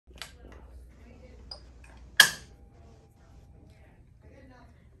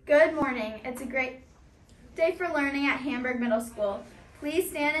Good morning. It's a great day for learning at Hamburg Middle School. Please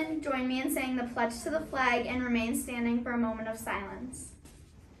stand and join me in saying the pledge to the flag and remain standing for a moment of silence.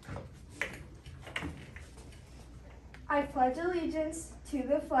 I pledge allegiance to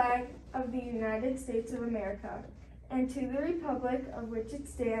the flag of the United States of America and to the republic of which it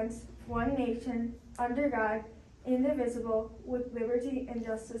stands, one nation, under God, indivisible, with liberty and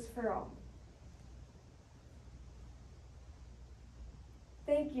justice for all.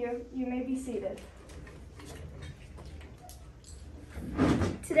 Thank you. You may be seated.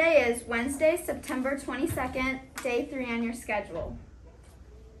 Today is Wednesday, September 22nd, day 3 on your schedule.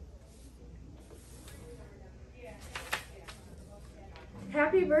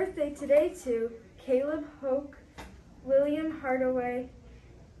 Happy birthday today to Caleb Hoke, William Hardaway,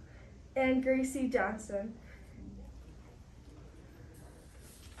 and Gracie Johnson.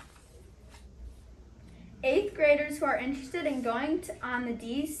 Eighth graders who are interested in going on the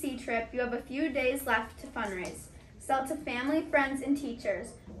DC trip, you have a few days left to fundraise. Sell to family, friends, and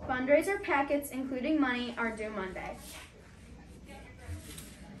teachers. Fundraiser packets, including money, are due Monday.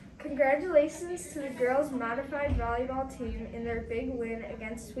 Congratulations to the girls' modified volleyball team in their big win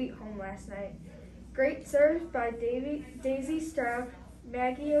against Sweet Home last night. Great serves by Daisy Straub,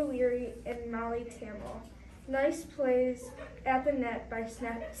 Maggie O'Leary, and Molly Tamel. Nice plays at the net by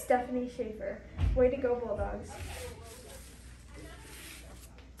Stephanie Schaefer. Way to go, Bulldogs.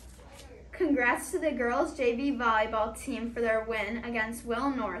 Congrats to the girls' JV volleyball team for their win against Will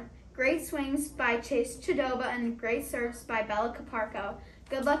North. Great swings by Chase Chidoba and great serves by Bella Caparco.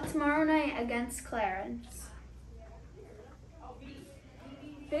 Good luck tomorrow night against Clarence.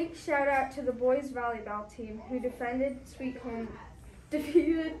 Big shout out to the boys' volleyball team who defeated Sweet Home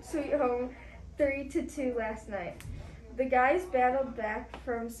 3-2 last night. The guys battled back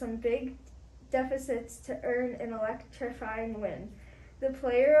from some big deficits to earn an electrifying win. The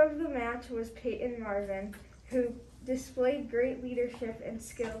player of the match was Peyton Marvin, who displayed great leadership and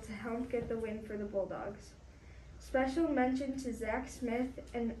skill to help get the win for the Bulldogs. Special mention to Zach Smith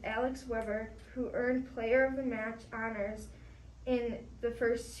and Alex Weber, who earned player of the match honors in the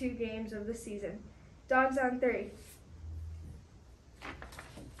first 2 games of the season. Dogs on 3.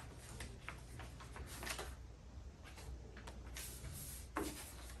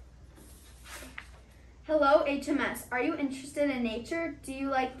 Hello, HMS. Are you interested in nature? Do you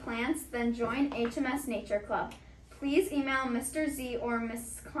like plants? Then join HMS Nature Club. Please email Mr. Z or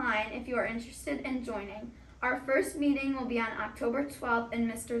Mrs. Klein if you are interested in joining. Our first meeting will be on October 12th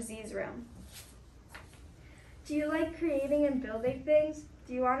in Mr. Z's room. Do you like creating and building things?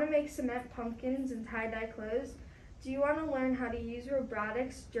 Do you want to make cement pumpkins and tie-dye clothes? Do you want to learn how to use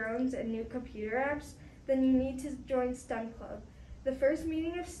robotics, drones, and new computer apps? Then you need to join STEM Club. The first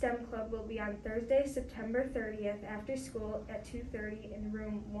meeting of STEM Club will be on Thursday, September 30th after school at 2:30 in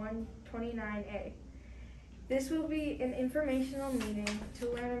room 129A. This will be an informational meeting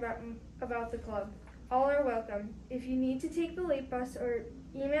to learn about the club. All are welcome. If you need to take the late bus or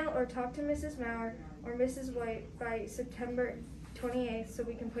email or talk to Mrs. Maurer or Mrs. White by September 28th so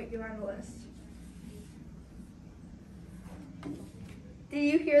we can put you on the list. Did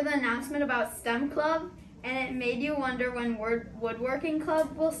you hear the announcement about STEM Club? And it made you wonder when Woodworking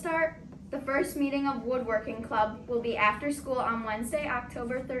Club will start? The first meeting of Woodworking Club will be after school on Wednesday,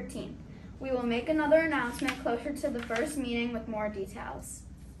 October 13th. We will make another announcement closer to the first meeting with more details.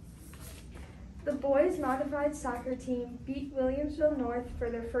 The boys' modified soccer team beat Williamsville North for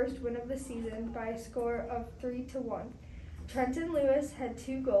their first win of the season by a score of 3-1. Trenton Lewis had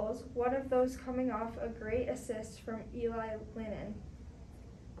 2 goals, one of those coming off a great assist from Eli Linnon,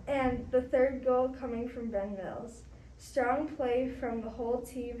 and the third goal coming from Ben Mills. Strong play from the whole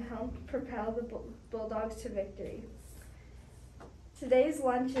team helped propel the Bulldogs to victory. Today's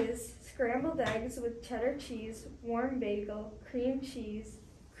lunch is scrambled eggs with cheddar cheese, warm bagel, cream cheese,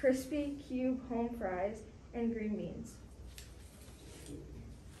 crispy cube home fries, and green beans.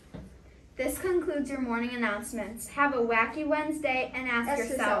 This concludes your morning announcements. Have a wacky Wednesday and ask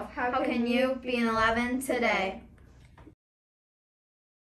yourself, how can you be an 11 today?